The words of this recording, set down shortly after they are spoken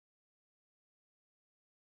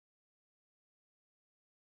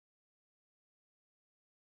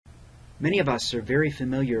Many of us are very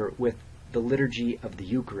familiar with the Liturgy of the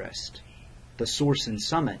Eucharist, the source and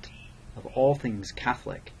summit of all things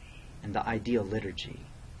Catholic and the ideal liturgy.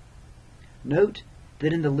 Note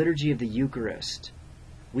that in the Liturgy of the Eucharist,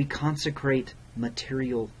 we consecrate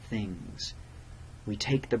material things. We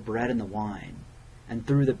take the bread and the wine, and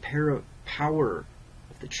through the power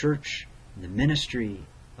of the Church and the ministry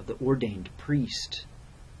of the ordained priest,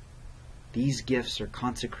 these gifts are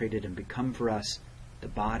consecrated and become for us the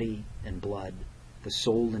body and blood, the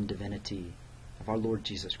soul and divinity of our Lord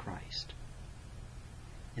Jesus Christ.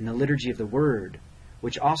 In the Liturgy of the Word,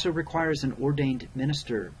 which also requires an ordained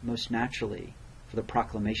minister most naturally for the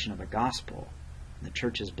proclamation of the gospel and the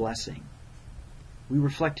Church's blessing, we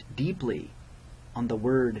reflect deeply on the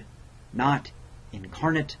Word not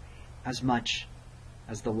incarnate as much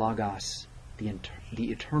as the Logos, the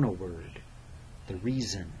eternal Word, the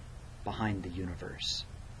reason behind the universe.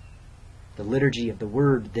 The Liturgy of the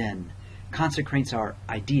Word, then, consecrates our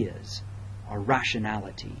ideas, our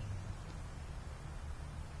rationality.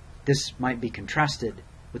 This might be contrasted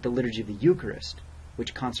with the Liturgy of the Eucharist,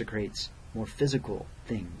 which consecrates more physical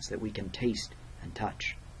things that we can taste and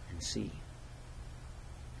touch and see.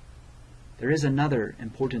 There is another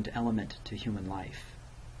important element to human life,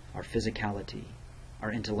 our physicality,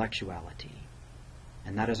 our intellectuality,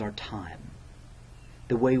 and that is our time.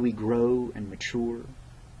 The way we grow and mature,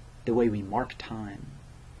 the way we mark time,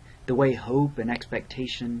 the way hope and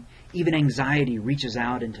expectation, even anxiety reaches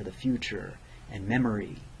out into the future, and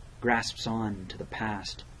memory grasps on to the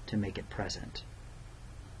past to make it present.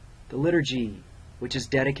 The liturgy, which is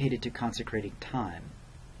dedicated to consecrating time,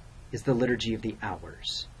 is the Liturgy of the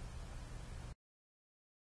Hours.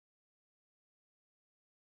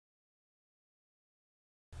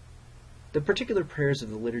 The particular prayers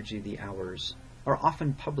of the Liturgy of the Hours are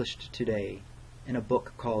often published today in a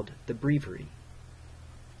book called the Breviary.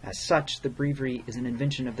 As such, the Breviary is an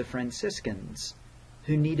invention of the Franciscans,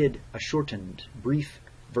 who needed a shortened, brief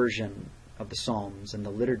version of the Psalms and the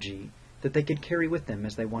liturgy that they could carry with them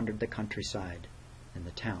as they wandered the countryside and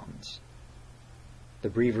the towns. The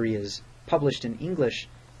Breviary is published in English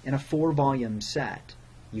in a 4-volume set.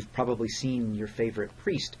 You've probably seen your favorite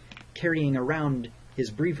priest carrying around his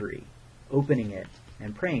breviary, opening it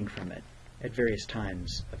and praying from it at various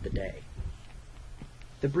times of the day.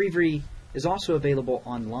 The Breviary is also available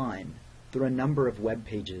online through a number of web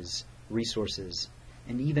pages, resources,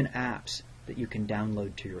 and even apps that you can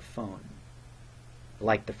download to your phone.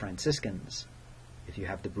 Like the Franciscans, if you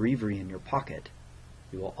have the Breviary in your pocket,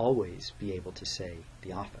 you will always be able to say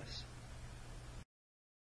the office.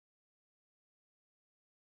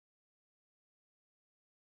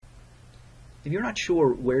 If you're not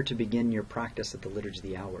sure where to begin your practice of the Liturgy of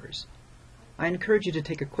the Hours, I encourage you to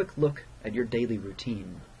take a quick look at your daily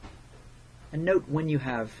routine and note when you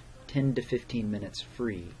have 10 to 15 minutes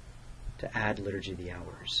free to add Liturgy of the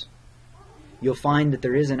Hours. You'll find that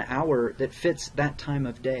there is an hour that fits that time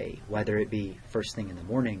of day, whether it be first thing in the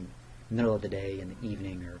morning, middle of the day, in the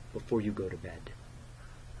evening, or before you go to bed.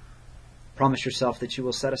 Promise yourself that you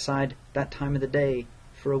will set aside that time of the day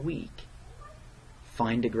for a week.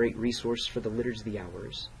 Find a great resource for the Liturgy of the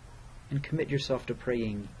Hours, and commit yourself to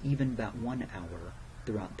praying even that 1 hour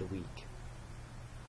throughout the week.